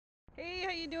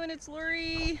you doing? It's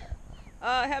Lori.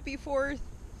 Happy 4th.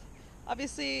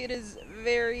 Obviously, it is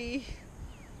very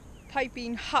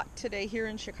piping hot today here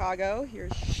in Chicago.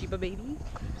 Here's Sheba Baby.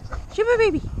 Sheba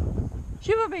Baby!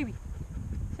 Sheba Baby!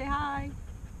 Say hi.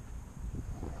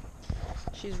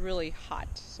 She's really hot,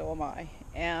 so am I.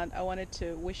 And I wanted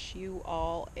to wish you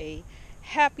all a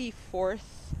happy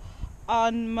 4th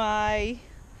on my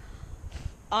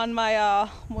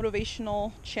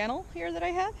motivational channel here that I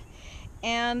have.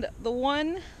 And the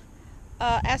one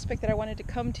aspect that I wanted to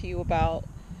come to you about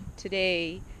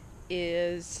today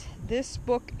is this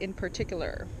book in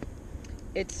particular.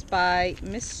 It's by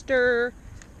Mr.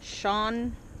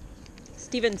 Shawn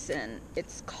Stevenson.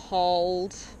 It's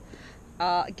called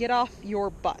Get Off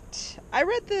Your Butt. I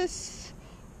read this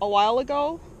a while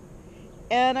ago,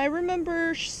 and I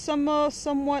remember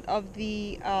somewhat of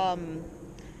the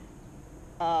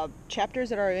chapters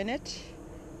that are in it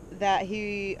that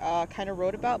he kind of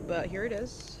wrote about, but here it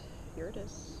is. Here it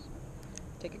is.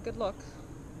 Take a good look.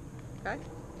 Okay?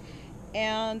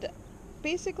 And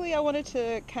basically I wanted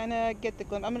to kind of get the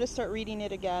glimpse. I'm going to start reading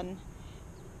it again,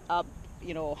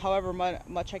 however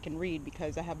much I can read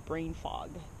because I have brain fog.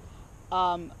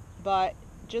 But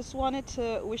just wanted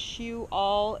to wish you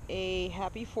all a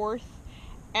happy 4th.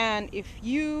 And if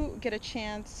you get a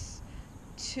chance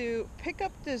to pick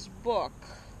up this book,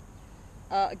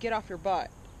 Get Off Your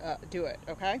Butt, do it,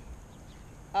 okay?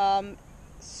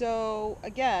 So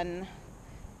again,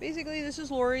 basically this is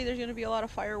Lori. There's going to be a lot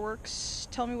of fireworks.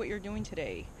 Tell me what you're doing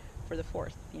today for the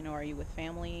 4th. Are you with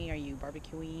family? Are you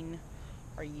barbecuing?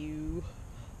 Are you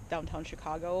downtown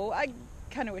Chicago? I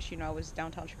kind of wish I was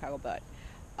downtown Chicago, but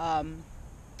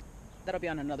that'll be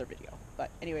on another video.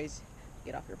 But anyways,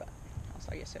 get off your butt. I'll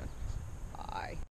see you soon. Bye.